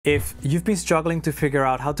If you've been struggling to figure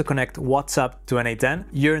out how to connect WhatsApp to n8n,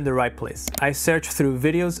 you're in the right place. I searched through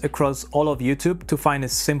videos across all of YouTube to find a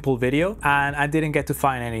simple video, and I didn't get to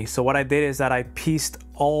find any. So what I did is that I pieced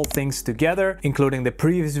all things together, including the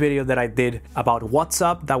previous video that I did about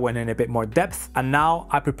WhatsApp that went in a bit more depth. And now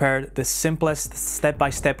I prepared the simplest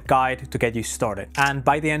step-by-step guide to get you started. And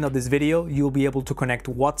by the end of this video, you'll be able to connect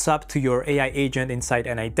WhatsApp to your AI agent inside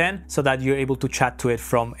n8n so that you're able to chat to it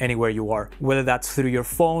from anywhere you are, whether that's through your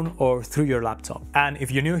phone or through your laptop. And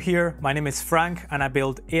if you're new here, my name is Frank and I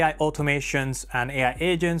build AI automations and AI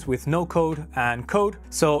agents with no code and code.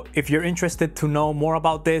 So if you're interested to know more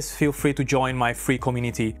about this, feel free to join my free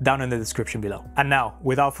community down in the description below. And now,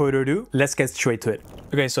 without further ado, let's get straight to it.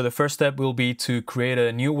 Okay, so the first step will be to create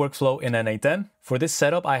a new workflow in n8n. For this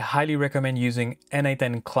setup, I highly recommend using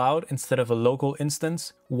n8n Cloud instead of a local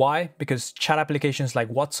instance. Why? Because chat applications like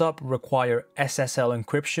WhatsApp require SSL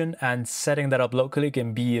encryption, and setting that up locally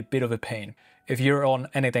can be a bit of a pain. If you're on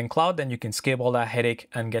n8n Cloud, then you can skip all that headache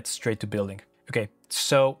and get straight to building. Okay,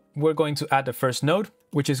 so we're going to add the first node,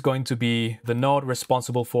 which is going to be the node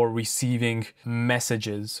responsible for receiving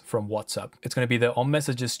messages from WhatsApp. It's going to be the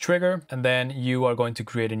onMessages trigger, and then you are going to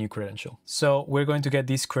create a new credential. So we're going to get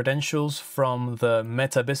these credentials from the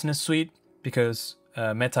Meta Business Suite because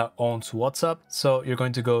Meta owns WhatsApp. So you're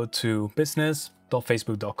going to go to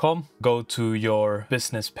business.facebook.com, go to your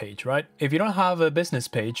business page, right? If you don't have a business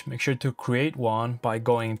page, make sure to create one by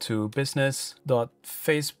going to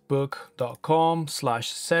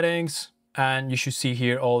business.facebook.com/settings. And you should see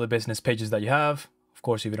here all the business pages that you have. Of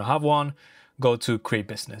course, if you don't have one, go to create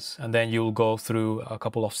business, and then you'll go through a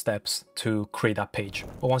couple of steps to create that page.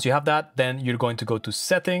 But once you have that, then you're going to go to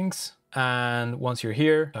settings. And once you're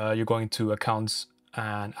here, you're going to accounts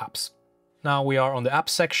and apps. Now we are on the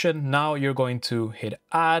apps section. Now you're going to hit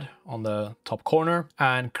add on the top corner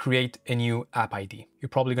and create a new app ID. You're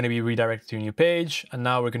probably going to be redirected to a new page. And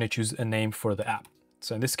now we're going to choose a name for the app.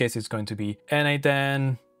 So in this case, it's going to be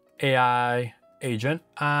n8n AI agent,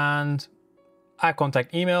 and I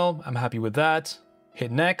contact email. I'm happy with that.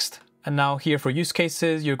 Hit next. And now here for use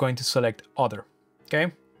cases, you're going to select other.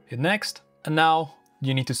 Okay, hit next. And now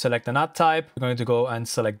you need to select an ad type. You're going to go and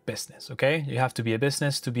select business. Okay, you have to be a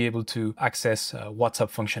business to be able to access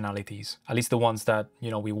WhatsApp functionalities, at least the ones that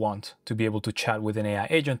we want to be able to chat with an AI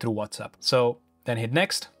agent through WhatsApp. So then hit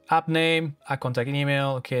next. App name, add contact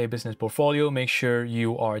email, okay, business portfolio. Make sure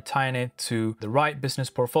you are tying it to the right business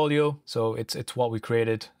portfolio. So it's what we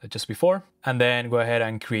created just before. And then go ahead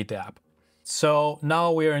and create the app. So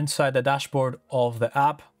now we're inside the dashboard of the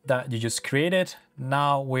app that you just created.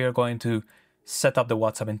 Now we're going to set up the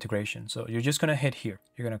WhatsApp integration. So you're just gonna hit here.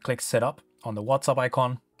 You're gonna click setup on the WhatsApp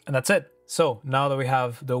icon, and that's it. So now that we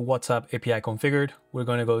have the WhatsApp API configured, we're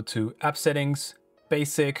gonna go to app settings,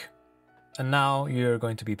 basic, and now you're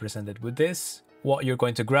going to be presented with this. What you're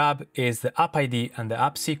going to grab is the app ID and the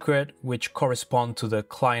app secret, which correspond to the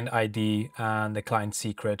client ID and the client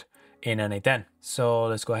secret in n8n. So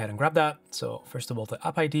let's go ahead and grab that. So first of all, the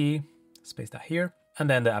app ID, let's paste that here, and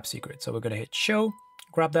then the app secret. So we're going to hit show,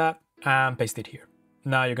 grab that, and paste it here.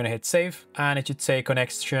 Now you're going to hit save, and it should say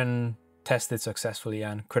connection tested successfully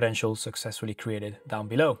and credentials successfully created down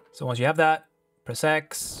below. So once you have that, press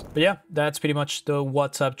X. But yeah, that's pretty much the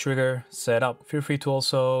WhatsApp trigger set up. Feel free to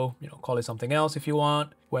also, call it something else if you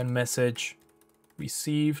want. When message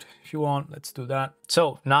received, if you want, let's do that.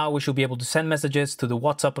 So now we should be able to send messages to the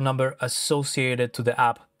WhatsApp number associated to the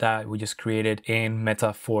app that we just created in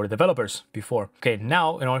Meta for developers before. Okay,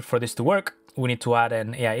 now in order for this to work, we need to add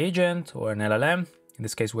an AI agent or an LLM. In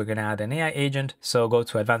this case, we're gonna add an AI agent. So go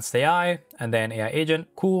to advanced AI and then AI agent,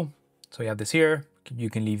 cool. So you have this here. You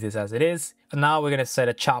can leave this as it is. And now we're going to set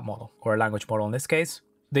a chat model or a language model in this case.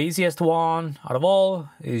 The easiest one out of all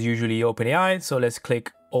is usually OpenAI. So let's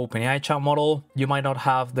click OpenAI chat model. You might not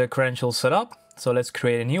have the credentials set up. So let's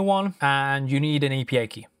create a new one, and you need an API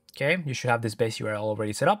key. Okay, you should have this base URL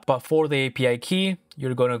already set up. But for the API key,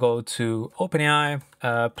 you're going to go to OpenAI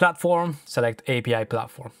platform, select API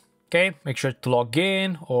platform. Okay, make sure to log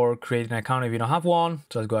in or create an account if you don't have one.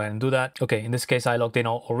 So let's go ahead and do that. Okay, in this case, I logged in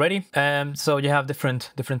already. So you have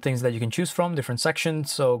different things that you can choose from, different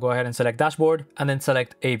sections. So go ahead and select dashboard and then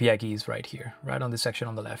select API keys right here, right on this section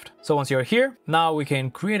on the left. So once you're here, now we can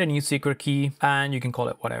create a new secret key and you can call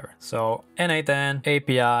it whatever. So n8n,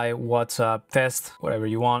 API, WhatsApp, test, whatever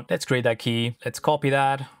you want. Let's create that key. Let's copy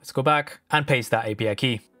that. Let's go back and paste that API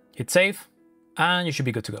key. Hit save and you should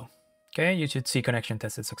be good to go. Okay, you should see connection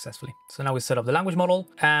tested successfully. So now we set up the language model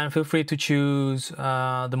and feel free to choose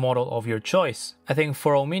the model of your choice. I think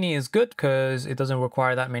 4o mini is good because it doesn't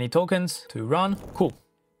require that many tokens to run. Cool.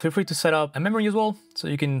 Feel free to set up a memory as well. So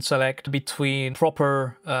you can select between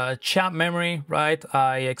proper chat memory, right?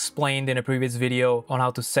 I explained in a previous video on how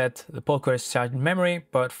to set the Postgres chat memory,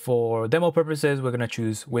 but for demo purposes, we're gonna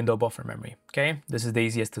choose window buffer memory, okay? This is the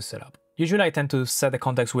easiest to set up. Usually I tend to set the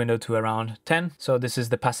context window to around 10. So this is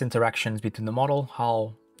the past interactions between the model,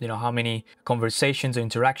 how many conversations or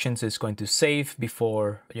interactions it's going to save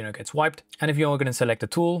before, it gets wiped. And if you're gonna select a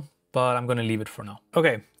tool, but I'm gonna leave it for now.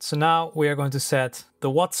 Okay, so now we are going to set the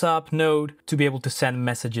WhatsApp node to be able to send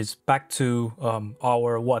messages back to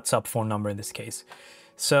our WhatsApp phone number in this case.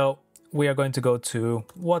 So we are going to go to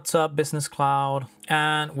WhatsApp Business Cloud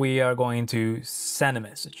and we are going to send a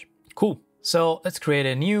message. Cool. So let's create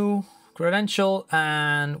a new credential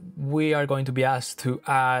and we are going to be asked to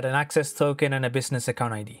add an access token and a business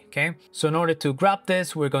account ID, okay? So in order to grab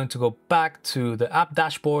this, we're going to go back to the app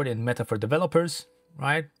dashboard in Meta for Developers,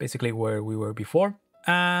 right? Basically where we were before.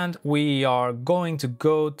 And we are going to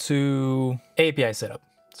go to API setup.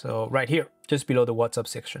 So right here, just below the WhatsApp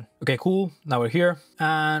section. Okay, cool. Now we're here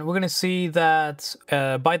and we're gonna see that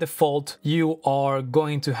by default, you are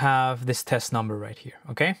going to have this test number right here,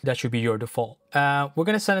 okay? That should be your default. We're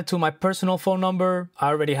gonna send it to my personal phone number. I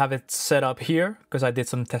already have it set up here because I did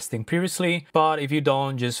some testing previously, but if you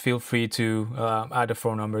don't, just feel free to add a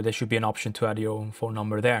phone number. There should be an option to add your own phone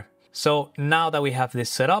number there. So now that we have this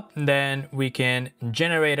set up, then we can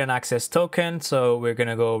generate an access token. So we're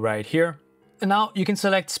gonna go right here. And now you can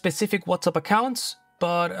select specific WhatsApp accounts,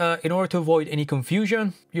 but in order to avoid any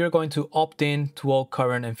confusion, you're going to opt in to all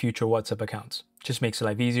current and future WhatsApp accounts. Just makes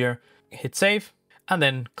life easier. Hit save and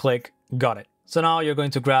then click got it. So now you're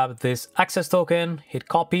going to grab this access token, hit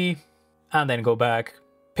copy, and then go back,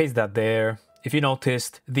 paste that there. If you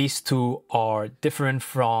noticed, these two are different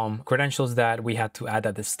from credentials that we had to add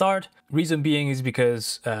at the start. Reason being is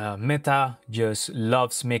because Meta just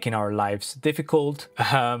loves making our lives difficult.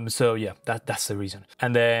 So yeah, that's the reason.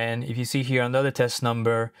 And then if you see here on the other test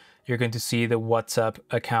number, you're going to see the WhatsApp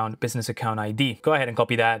account, business account ID. Go ahead and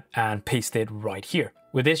copy that and paste it right here.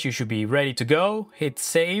 With this, you should be ready to go. Hit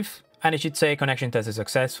save. And it should say connection tested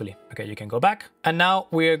successfully. Okay, you can go back. And now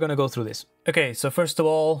we're gonna go through this. Okay, so first of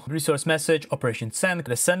all, resource message, operation send.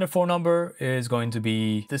 The sender phone number is going to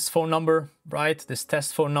be this phone number, right? This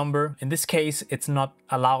test phone number. In this case, it's not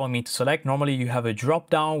allowing me to select. Normally you have a drop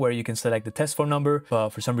down where you can select the test phone number, but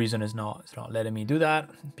for some reason it's not letting me do that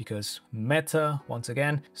because Meta, once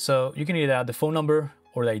again. So you can either add the phone number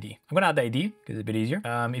or the ID. I'm gonna add the ID because it's a bit easier.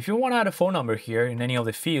 If you want to add a phone number here in any of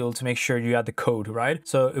the fields, make sure you add the code, right?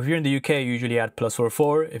 So if you're in the UK, you usually add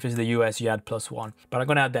 +44. If it's the US, you add +1. But I'm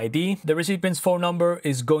gonna add the ID. The recipient's phone number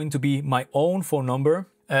is going to be my own phone number.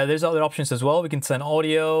 There's other options as well. We can send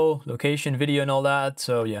audio, location, video, and all that.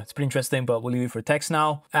 So yeah, it's pretty interesting, but we'll leave it for text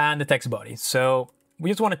now. And the text body. So we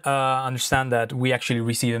just want to understand that we actually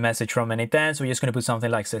receive a message from n8n, so we're just going to put something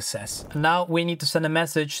like success. Now we need to send a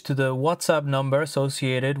message to the WhatsApp number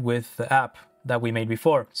associated with the app that we made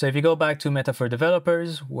before. So if you go back to Meta for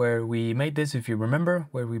Developers, where we made this, if you remember,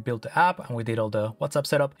 where we built the app and we did all the WhatsApp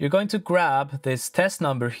setup, you're going to grab this test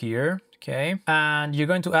number here, okay? And you're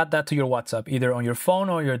going to add that to your WhatsApp, either on your phone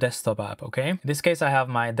or your desktop app, okay? In this case, I have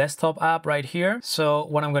my desktop app right here. So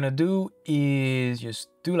what I'm gonna do is just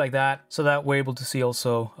do like that so that we're able to see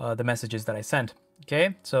also the messages that I sent.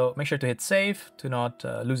 Okay, so make sure to hit save to not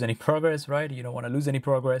lose any progress, right? You don't want to lose any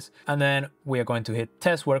progress. And then we are going to hit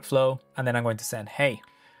test workflow and then I'm going to send hey.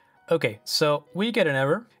 Okay, so we get an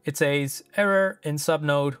error. It says error in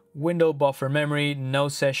subnode, window buffer memory, no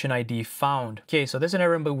session ID found. Okay, so there's an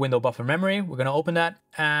error in the window buffer memory. We're gonna open that.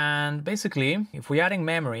 And basically, if we're adding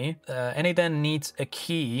memory, n8n needs a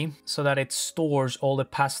key so that it stores all the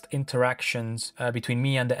past interactions between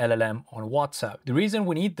me and the LLM on WhatsApp. The reason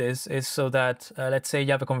we need this is so that, let's say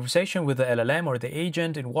you have a conversation with the LLM or the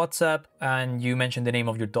agent in WhatsApp and you mention the name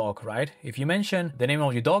of your dog, right? If you mention the name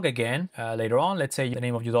of your dog again later on, let's say the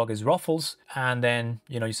name of your dog is Ruffles, and then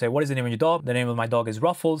you say, what is the name of your dog? The name of my dog is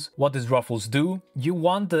Ruffles. What does Ruffles do? You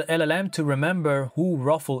want the LLM to remember who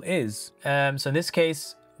Ruffle is. So in this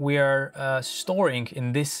case, we are storing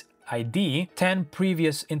in this ID 10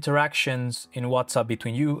 previous interactions in WhatsApp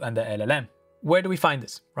between you and the LLM. Where do we find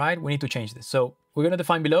this, right? We need to change this. So we're going to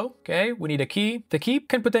define below, okay? We need a key. The key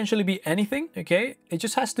can potentially be anything, okay? It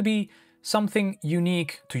just has to be something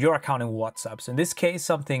unique to your account in WhatsApp. So in this case,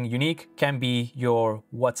 something unique can be your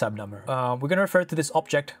WhatsApp number. We're going to refer to this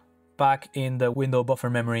object back in the window buffer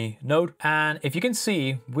memory node. And if you can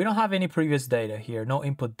see, we don't have any previous data here, no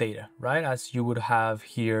input data, right? As you would have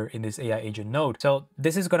here in this AI agent node. So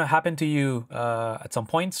this is going to happen to you at some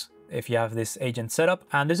points if you have this agent set up,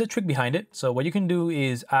 and there's a trick behind it. So what you can do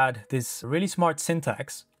is add this really smart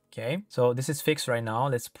syntax Okay, so this is fixed right now.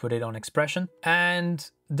 Let's put it on expression.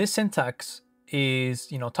 And this syntax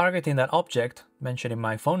is, targeting that object mentioned in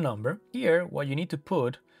my phone number. Here, what you need to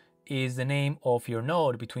put is the name of your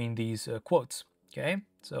node between these quotes. Okay,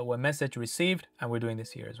 so when message received, and we're doing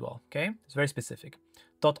this here as well. Okay, it's very specific.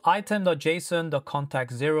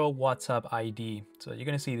 .item.json.contact 0 WhatsApp ID. So you're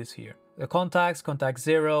gonna see this here. The contacts, contact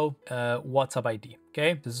 0, WhatsApp ID.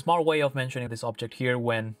 Okay, this is a smart way of mentioning this object here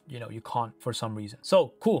when you can't for some reason.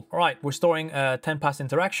 So cool. All right, we're storing 10 past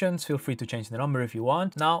interactions. Feel free to change the number if you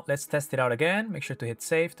want. Now let's test it out again. Make sure to hit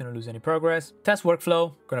save to not lose any progress. Test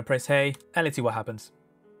workflow. Gonna press hey, and let's see what happens.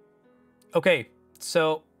 Okay,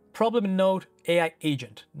 so problem in node AI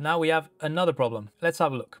agent. Now we have another problem. Let's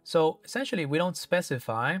have a look. So essentially we don't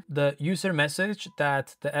specify the user message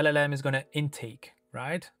that the LLM is going to intake,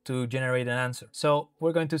 right, to generate an answer. So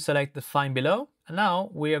we're going to select the find below, and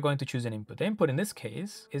now we are going to choose an input. The input in this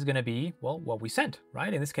case is going to be, well, what we sent,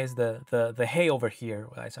 right? In this case, the hey over here,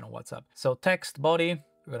 what I sent on WhatsApp. So text body,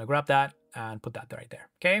 we're going to grab that and put that right there.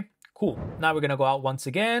 Okay, cool. Now we're going to go out once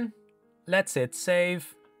again. Let's hit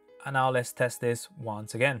save. And now let's test this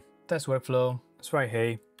once again. Test workflow, let's write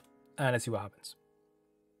hey, and let's see what happens.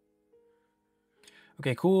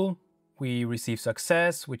 Okay, cool. We receive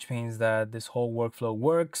success, which means that this whole workflow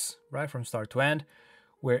works, right, from start to end.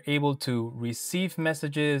 We're able to receive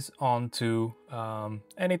messages onto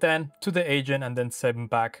n8n to the agent and then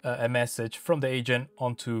send back a message from the agent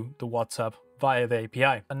onto the WhatsApp via the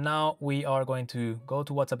API. And now we are going to go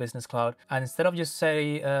to WhatsApp Business Cloud, and instead of just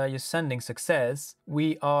sending success,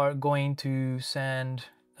 we are going to send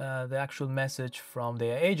the actual message from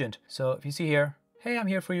the agent. So if you see here, hey, I'm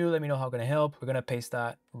here for you, let me know how can I help. We're gonna paste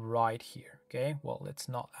that right here. Okay, well, let's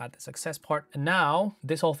not add the success part. And now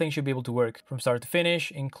this whole thing should be able to work from start to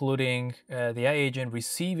finish, including the AI agent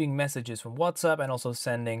receiving messages from WhatsApp and also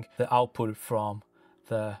sending the output from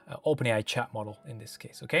the OpenAI chat model in this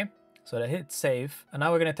case. Okay, so I hit save, and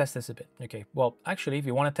now we're gonna test this a bit. Okay, well, actually, if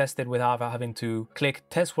you wanna test it without having to click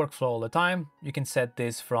test workflow all the time, you can set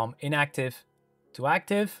this from inactive to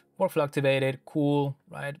active, workflow activated, cool,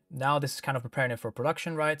 right? Now this is kind of preparing it for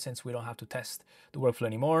production, right? Since we don't have to test the workflow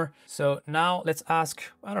anymore. So now let's ask,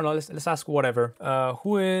 I don't know, let's ask whatever.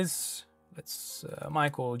 Who is,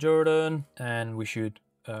 Michael Jordan, and we should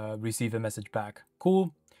receive a message back.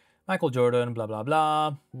 Cool. Michael Jordan, blah, blah,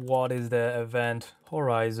 blah. What is the event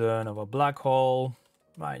horizon of a black hole?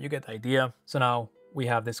 Right, you get the idea. So now we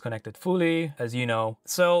have this connected fully, as you know.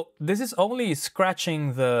 So this is only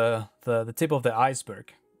scratching the tip of the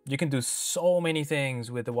iceberg. You can do so many things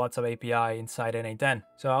with the WhatsApp API inside n8n.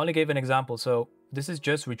 So I only gave an example. So this is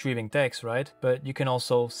just retrieving text, right? But you can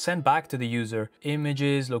also send back to the user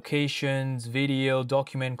images, locations, video,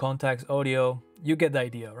 document, contacts, audio. You get the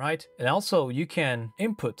idea, right? And also you can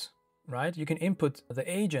input, right? You can input the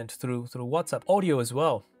agent through WhatsApp audio as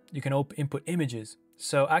well. You can input images.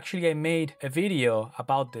 So actually I made a video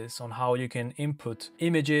about this on how you can input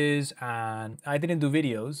images, and I didn't do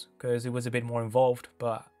videos because it was a bit more involved,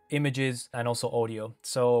 but images and also audio.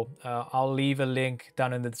 So I'll leave a link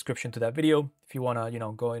down in the description to that video if you want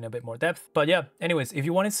to, go in a bit more depth. But yeah, anyways, if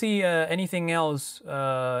you want to see anything else,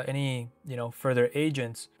 any, further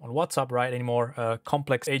agents on WhatsApp, right? Any more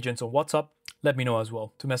complex agents on WhatsApp, let me know as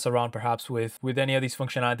well, to mess around perhaps with any of these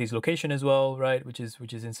functionalities, location as well, right? Which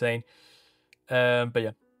is insane. But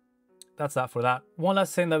yeah, that's that for that. One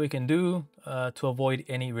last thing that we can do to avoid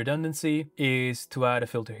any redundancy is to add a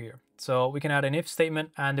filter here. So we can add an if statement,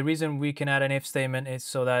 and the reason we can add an if statement is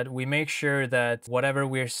so that we make sure that whatever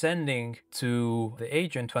we're sending to the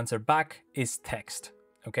agent to answer back is text.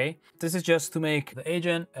 Okay, this is just to make the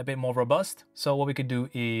agent a bit more robust. So what we could do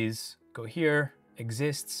is go here,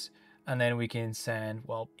 exists, and then we can send,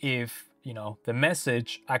 well, if the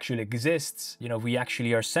message actually exists, if we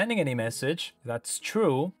actually are sending any message that's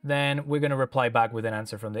true, then we're going to reply back with an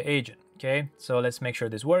answer from the agent. Okay, so let's make sure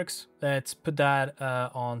this works. Let's put that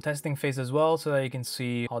on testing phase as well so that you can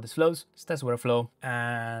see how this flows. Let's test workflow,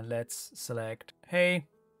 and let's select hey,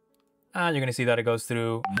 and you're going to see that it goes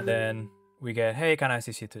through, and then we get, hey, can I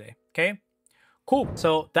assist you today? Okay. Cool.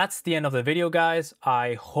 So that's the end of the video, guys.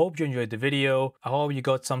 I hope you enjoyed the video. I hope you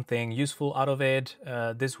got something useful out of it.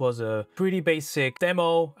 This was a pretty basic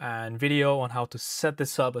demo and video on how to set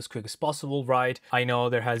this up as quick as possible, right? I know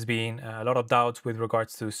there has been a lot of doubts with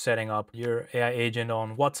regards to setting up your AI agent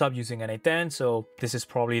on WhatsApp using n8n. So this is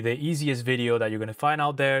probably the easiest video that you're going to find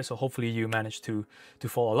out there. So hopefully you managed to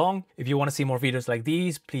follow along. If you want to see more videos like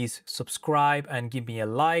these, please subscribe and give me a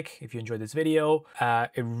like if you enjoyed this video.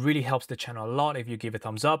 It really helps the channel a lot. lot if you give a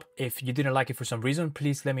thumbs up. If you didn't like it for some reason,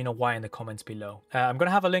 please let me know why in the comments below. I'm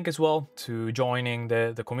gonna have a link as well to joining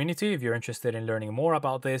the community if you're interested in learning more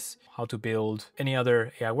about this, how to build any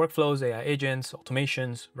other AI workflows, AI agents,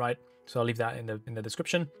 automations, right? So I'll leave that in the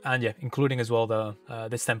description, and yeah, including as well the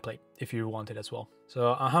this template if you want it as well.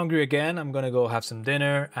 So I'm hungry again. I'm gonna go have some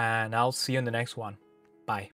dinner, and I'll see you in the next one. Bye.